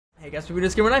Hey guys, we're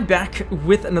just going. I'm back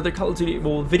with another Call of Duty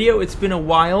Mobile video. It's been a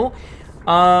while,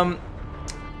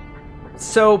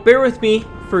 so bear with me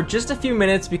for just a few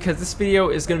minutes because this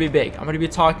video is going to be big. I'm going to be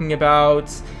talking about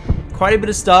quite a bit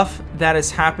of stuff that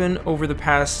has happened over the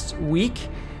past week,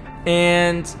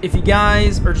 and if you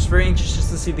guys are just very anxious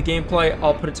to see the gameplay,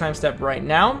 I'll put a timestamp right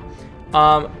now.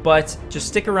 But just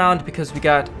stick around because we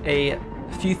got a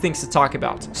few things to talk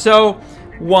about. So,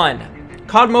 1.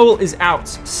 COD Mobile is out.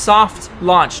 Soft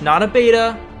launch, not a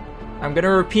beta. I'm going to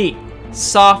repeat.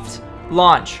 Soft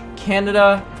launch.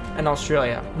 Canada and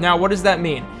Australia. Now, what does that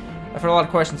mean? I've heard a lot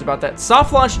of questions about that.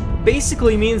 Soft launch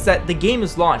basically means that the game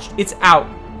is launched. It's out,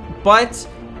 but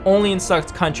only in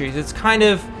select countries. It's kind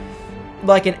of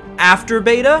like an after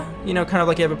beta. You know, kind of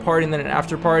like you have a party and then an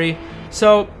after party.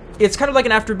 So, it's kind of like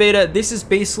an after beta. This is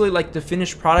basically like the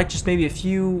finished product, just maybe a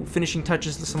few finishing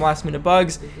touches, some last minute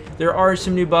bugs. There are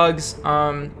some new bugs,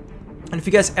 and if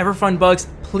you guys ever find bugs,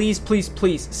 please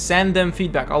send them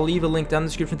feedback. I'll leave a link down in the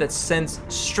description that sends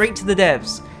straight to the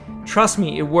devs. Trust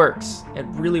me, it works. It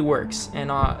really works,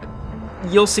 and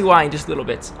you'll see why in just a little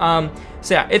bit. So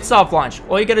yeah, it's soft launch.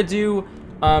 All you gotta do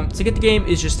to get the game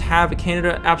is just have a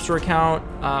Canada App Store account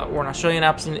or an Australian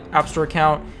App Store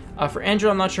account. For Android,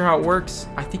 I'm not sure how it works.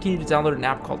 I think you need to download an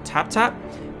app called TapTap.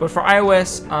 But for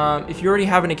iOS, if you already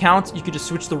have an account, you could just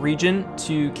switch the region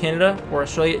to Canada or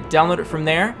Australia, download it from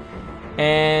there,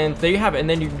 and there you have it. And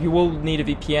then you will need a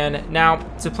VPN. Now,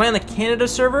 to play on the Canada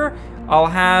server, I'll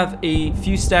have a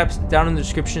few steps down in the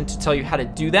description to tell you how to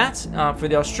do that. For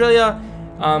the Australia,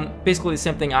 basically the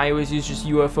same thing. I always use just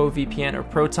UFO VPN or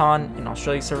Proton in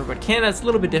Australia server, but Canada, it's a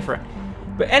little bit different.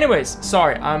 But anyways,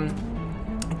 sorry, I'm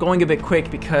going a bit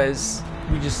quick because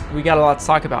we got a lot to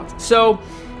talk about. So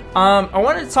I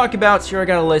wanted to talk about, here I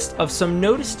got a list of some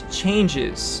noticed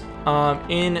changes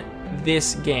in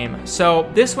this game. So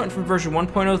this went from version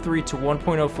 1.03 to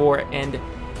 1.04, and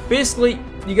basically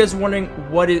you guys are wondering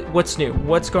what's new,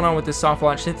 what's going on with this soft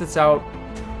launch since it's out,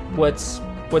 what's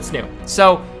new.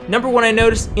 So number one, I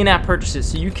noticed in-app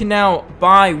purchases. So you can now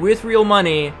buy with real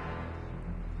money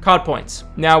COD points.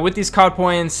 Now with these COD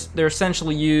points, they're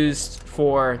essentially used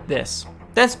for this.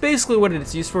 That's basically what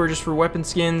it's used for, just for weapon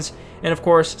skins. And of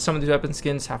course, some of these weapon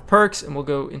skins have perks, and we'll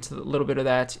go into a little bit of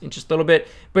that in just a little bit.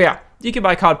 But yeah, you can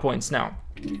buy COD points now.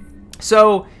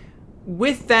 So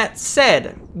with that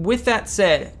said,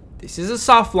 this is a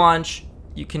soft launch.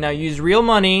 You can now use real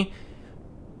money.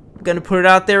 I'm gonna put it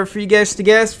out there for you guys to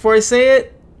guess before I say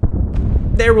it.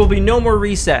 There will be no more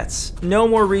resets. No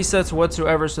more resets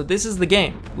whatsoever. So this is the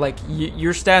game. Like,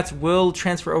 your stats will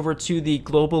transfer over to the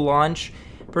global launch,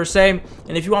 per se.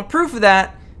 And if you want proof of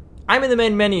that, I'm in the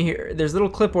main menu here. There's a little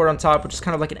clipboard on top, which is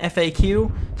kind of like an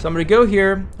FAQ. So I'm going to go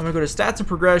here. I'm going to go to Stats and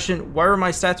Progression. Why were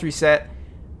my stats reset?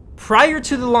 Prior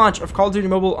to the launch of Call of Duty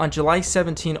Mobile on July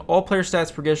 17, all player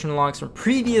stats progression logs from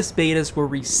previous betas were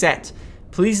reset.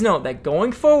 Please note that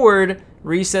going forward,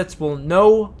 resets will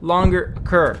no longer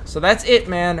occur. So that's it,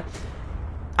 man.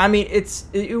 I mean,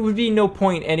 it would be no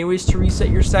point anyways to reset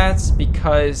your stats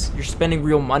because you're spending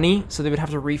real money, so they would have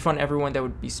to refund everyone that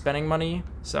would be spending money.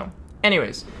 So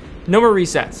anyways, no more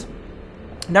resets.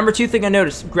 Number two thing I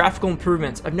noticed, graphical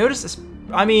improvements. I've noticed this,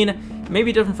 I mean,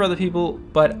 maybe different for other people,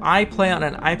 but I play on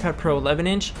an iPad Pro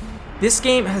 11-inch. This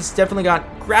game has definitely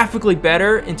got graphically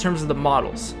better in terms of the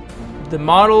models. The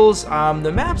models,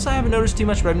 the maps I haven't noticed too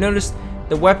much, but I've noticed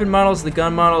the weapon models, the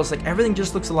gun models, like everything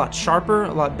just looks a lot sharper,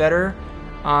 a lot better.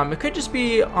 It could just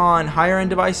be on higher end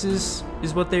devices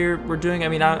is what they were doing. I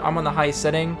mean, I'm on the highest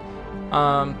setting,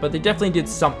 but they definitely did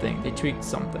something. They tweaked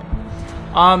something.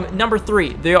 Number three,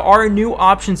 there are new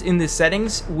options in the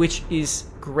settings, which is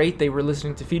great. They were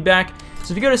listening to feedback.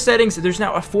 So if you go to settings, there's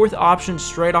now a fourth option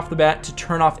straight off the bat to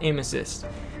turn off aim assist.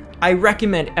 I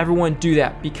recommend everyone do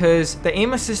that because the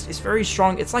aim assist is very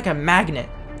strong. It's like a magnet.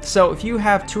 So if you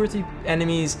have 2 or 3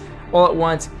 enemies all at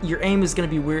once, your aim is going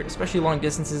to be weird, especially long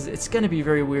distances. It's going to be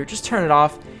very weird. Just turn it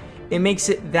off. It makes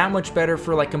it that much better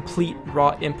for like complete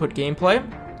raw input gameplay.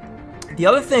 The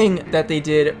other thing that they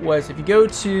did was if you go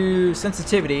to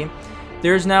sensitivity,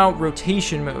 there's now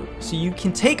rotation mode. So you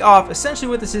can take off, essentially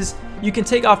what this is, you can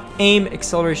take off aim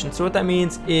acceleration. So what that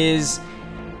means is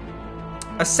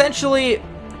essentially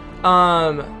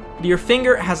your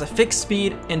finger has a fixed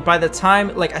speed, and by the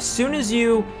time, like as soon as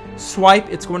you swipe,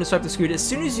 it's going to swipe the screen. As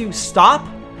soon as you stop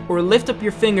or lift up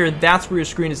your finger, that's where your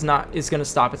screen is going to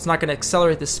stop. It's not going to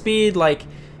accelerate the speed like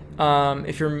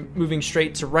if you're moving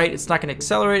straight to right. It's not going to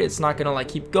accelerate. It's not going to like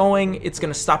keep going. It's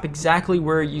going to stop exactly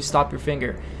where you stop your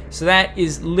finger. So that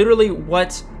is literally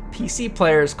what PC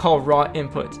players call raw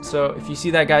input. So if you see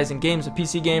that, guys, in games, with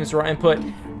PC games, raw input,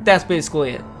 that's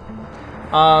basically it.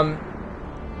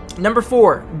 Number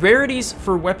 4, rarities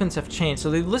for weapons have changed. So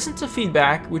they listened to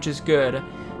feedback, which is good.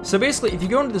 So basically, if you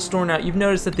go into the store now, you've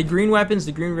noticed that the green weapons,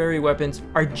 the green rarity weapons,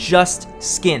 are just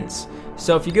skins.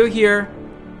 So if you go here,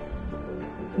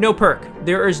 no perk.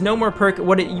 There is no more perk.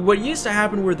 What used to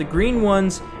happen were the green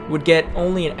ones would get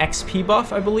only an XP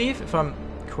buff, I believe, if I'm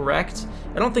correct.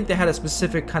 I don't think they had a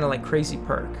specific kind of like crazy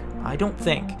perk. I don't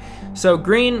think. So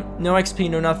green, no XP,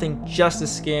 no nothing, just a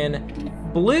skin.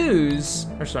 Blues,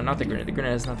 or sorry, not the green. The green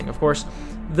has nothing, of course.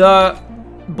 The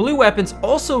blue weapons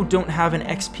also don't have an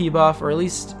XP buff, or at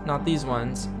least not these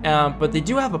ones, but they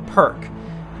do have a perk.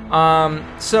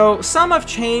 So some have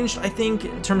changed, I think,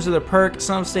 in terms of the perk.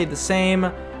 Some have stayed the same.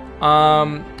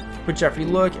 But Jeff, if you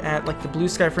look at like the blue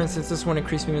sky, for instance, this one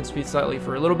increased movement speed slightly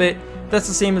for a little bit. That's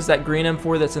the same as that green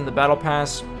M4 that's in the battle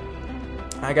pass.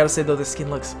 I gotta say though, this skin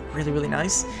looks really, really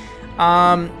nice.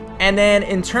 And then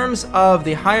in terms of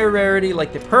the higher rarity,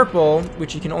 like the purple,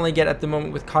 which you can only get at the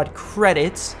moment with COD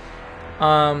credits.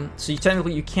 So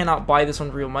technically you cannot buy this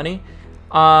on real money,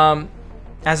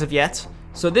 as of yet.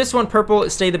 So this one, purple,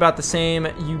 it stayed about the same.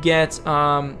 You get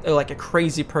like a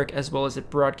crazy perk, as well as it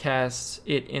broadcasts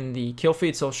it in the kill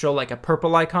feed. So it'll show like a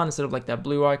purple icon instead of like that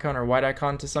blue icon or white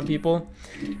icon to some people.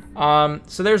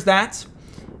 So there's that.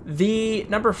 The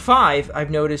number 5 I've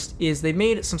noticed is they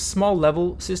made some small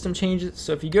level system changes.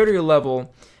 So if you go to your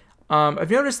level,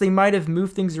 I've noticed they might have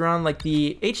moved things around, like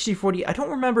the HD40. I don't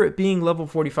remember it being level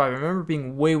 45. I remember it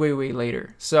being way, way, way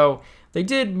later. So they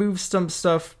did move some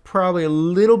stuff probably a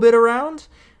little bit around,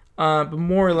 but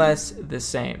more or less the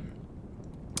same.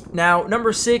 Now,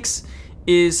 number 6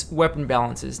 is weapon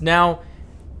balances. Now,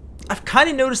 I've kind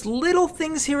of noticed little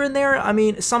things here and there. I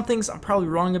mean, some things I'm probably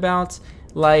wrong about.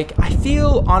 Like, I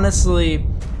feel, honestly,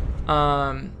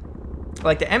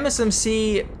 like the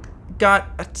MSMC got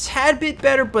a tad bit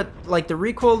better, but like the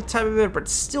recoil a tad bit better, but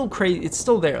it's still crazy. It's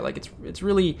still there. Like, it's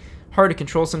really hard to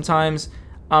control sometimes.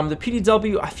 The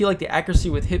PDW, I feel like the accuracy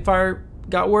with hipfire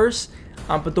got worse.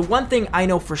 But the one thing I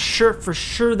know for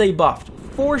sure they buffed,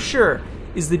 for sure,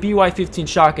 is the BY-15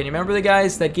 shotgun. You remember the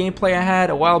guys, that gameplay I had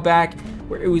a while back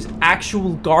where it was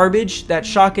actual garbage? That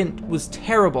shotgun was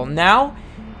terrible. Now,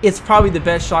 it's probably the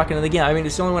best shotgun in the game. I mean,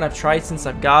 it's the only one I've tried since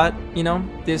I've got, you know,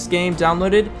 this game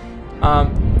downloaded,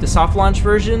 the soft launch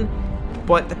version.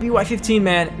 But the BY-15,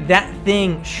 man, that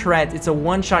thing shreds. It's a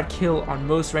one-shot kill on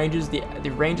most ranges. The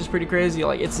range is pretty crazy.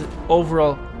 Like, it's an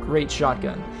overall great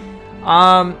shotgun.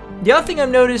 The other thing I've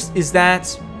noticed is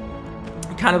that,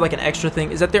 kind of like an extra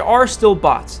thing, is that there are still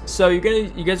bots. So you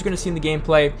guys are gonna see in the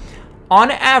gameplay,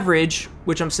 on average,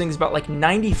 which I'm saying is about like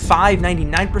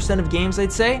 99% of games,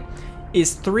 I'd say,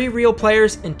 is 3 real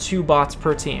players and 2 bots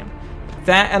per team.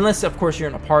 That, unless of course you're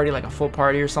in a party, like a full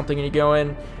party or something, and you go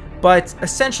in. But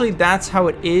essentially, that's how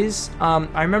it is.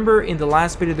 I remember in the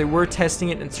last video they were testing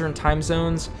it in certain time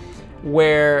zones,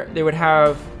 where they would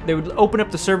open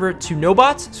up the server to no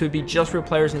bots, so it'd be just real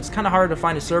players, and it's kind of hard to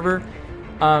find a server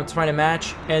to find a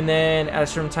match. And then at a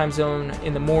certain time zone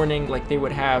in the morning, like, they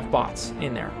would have bots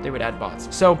in there. They would add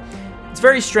bots. So it's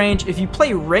very strange. If you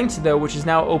play ranked though, which is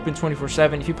now open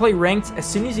 24/7, if you play ranked, as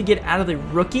soon as you get out of the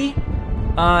rookie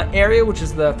area, which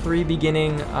is the 3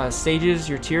 beginning stages,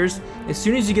 your tiers, as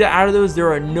soon as you get out of those,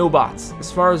 there are no bots,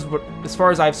 as far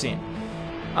as I've seen.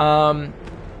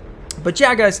 But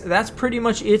yeah, guys, that's pretty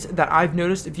much it that I've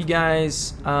noticed. If you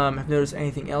guys have noticed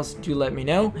anything else, do let me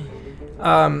know.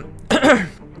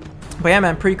 But yeah,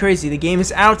 man, pretty crazy. The game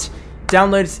is out.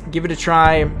 Download it, give it a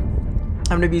try.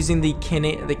 I'm going to be using the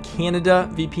Canada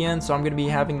VPN, so I'm going to be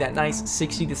having that nice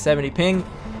 60 to 70 ping.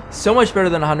 So much better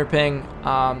than 100 ping.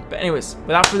 But anyways,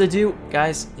 without further ado,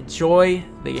 guys, enjoy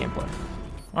the gameplay.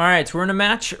 Alright, we're in a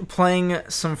match playing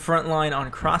some Frontline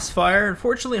on Crossfire.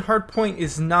 Unfortunately, Hardpoint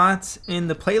is not in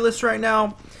the playlist right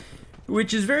now,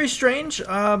 which is very strange.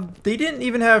 They didn't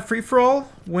even have free-for-all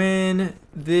when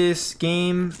this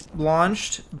game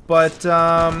launched, but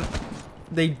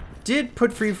they did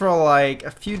put free-for-all like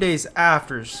a few days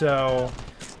after, so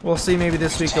we'll see. Maybe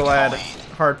this week they'll add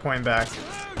Hardpoint back.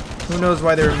 Who knows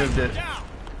why they removed it.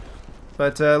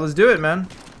 But let's do it, man.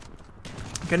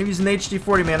 Gonna be using the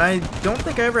HD40, man. I don't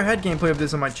think I ever had gameplay of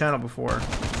this on my channel before.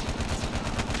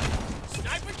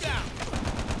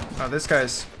 Oh, this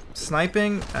guy's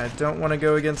sniping. I don't want to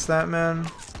go against that, man.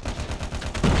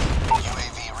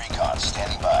 UAV recon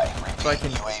standing by. If I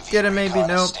can get him, maybe.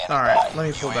 Nope. Alright, let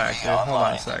me pull back, dude. Hold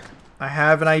on a sec. I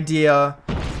have an idea.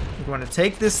 I'm going to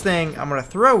take this thing, I'm going to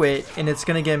throw it, and it's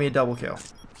going to get me a double kill.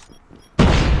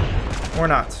 Or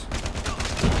not.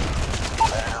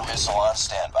 Predator missile on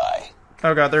standby.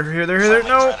 Oh god, they're here, they're here,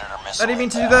 no! I didn't mean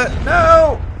to do that.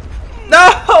 No!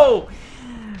 No!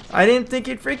 I didn't think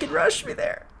he'd freaking rush me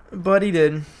there. But he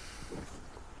did.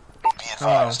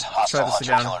 advised, hostile try this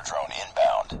hunter again. killer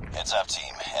drone inbound. Heads up,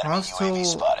 team. Enemy UAV Hostile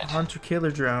spotted. hunter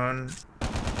killer drone.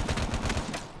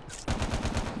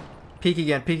 Peek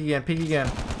again, peek again, peek again.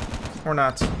 Or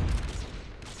not.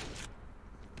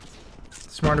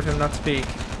 Smart of him not to peek.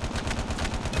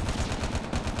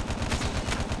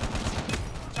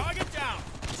 Target down.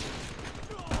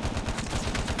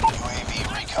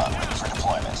 UAV recon ready for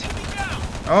deployment.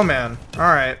 Oh man.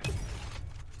 Alright.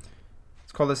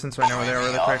 Let's call this in so I know where they are UAV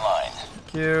really quick. online.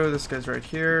 Thank you. This guy's right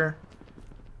here.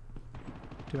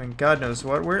 Doing God knows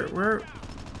what. Where?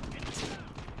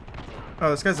 Oh,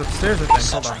 this guy's upstairs, I think. Hold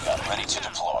Sentry on. gun ready to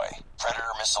deploy. Predator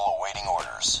missile awaiting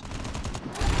orders.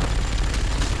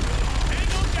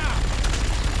 Tango down.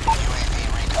 UAV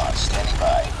recon standing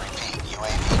by. Repeat,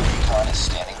 UAV recon is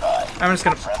standing by. I'm just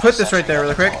gonna Friendly put this right sentry there gun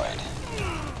really quick. deployed.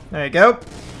 There you go.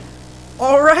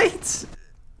 Alright.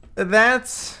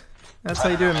 That's how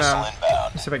you do it, Missile man.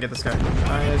 inbound. Let's see if I get this guy.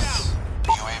 Nice.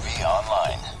 UAV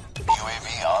online.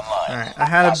 UAV online. Alright, I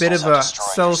had a bit of Hostiles have a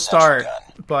destroyed slow your start, sentry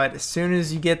gun. but as soon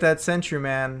as you get that sentry,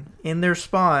 man, in their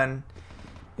spawn,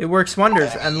 it works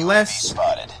wonders. Enemy UAV Unless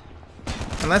spotted.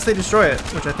 they destroy it,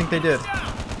 which I think they did.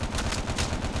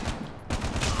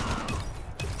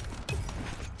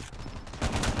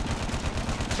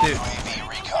 Dude, UAV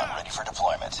recon ready for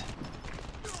deployment.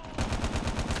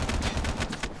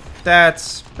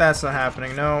 that's not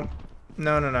happening. No.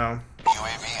 No.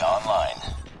 UAV online.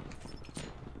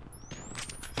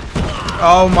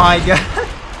 Oh my god.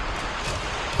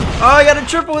 Oh, I got a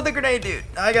triple with a grenade, dude.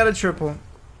 I got a triple.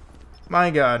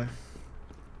 My god.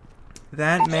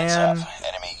 That Heads man, up.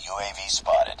 Enemy UAV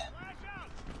spotted.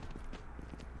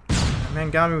 that man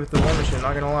got me with the war machine,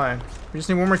 not gonna lie. We just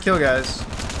need one more kill, guys.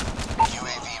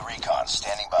 UAV recon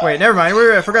standing by. Wait, never mind.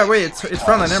 Wait, I forgot. Wait, it's Recon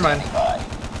frontline. Never mind. standing by.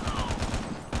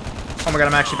 Oh my god,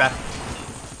 I'm actually bad.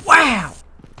 Wow!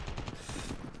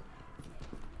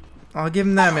 I'll give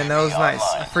him that, man. That was nice.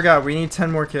 I forgot. We need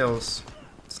 10 more kills.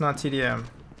 It's not TDM.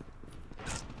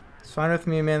 It's fine with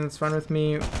me, man. It's fine with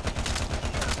me. Be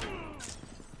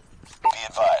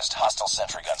advised, hostile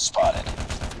sentry gun spotted.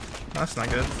 That's not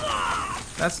good.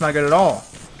 That's not good at all.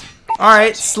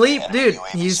 Alright, sleep. Dude,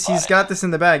 he's got this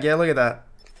in the bag. Yeah, look at that.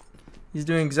 He's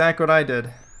doing exactly what I did.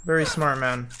 Very smart,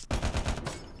 man.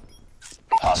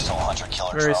 Hostile hunter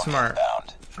killer Very drone smart.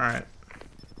 inbound. Alright.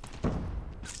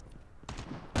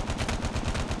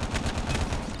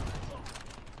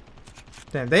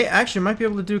 Damn, they actually might be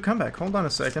able to do a comeback. Hold on a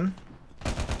second.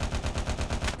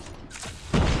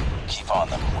 Keep on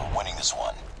them. We're winning this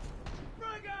one.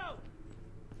 Frag out.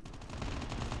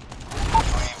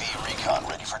 UAV recon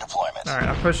ready for deployment. Alright,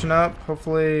 I'm pushing up.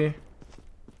 Hopefully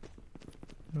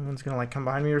no one's gonna like come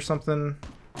behind me or something.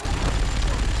 Predator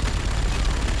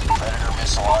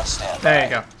missile on standby. There you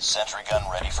go. Sentry gun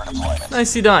ready for deployment.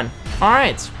 Nicely done.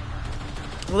 Alright.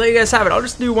 Well, there you guys have it. I'll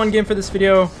just do one game for this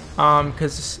video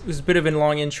because it was a bit of a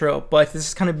long intro, but this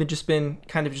has kind of been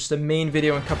just a main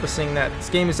video encompassing that this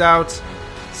game is out.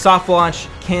 Soft launch,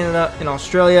 Canada and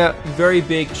Australia. Very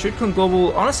big. Should come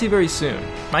global, honestly, very soon.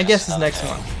 My guess is next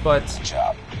month, but Good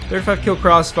job. 35 kill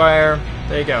crossfire.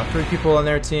 There you go. 3 people on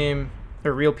their team.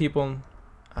 They're real people.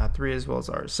 3 as well as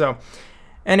ours. So,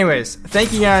 anyways,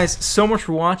 thank you guys so much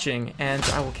for watching, and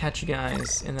I will catch you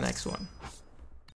guys in the next one.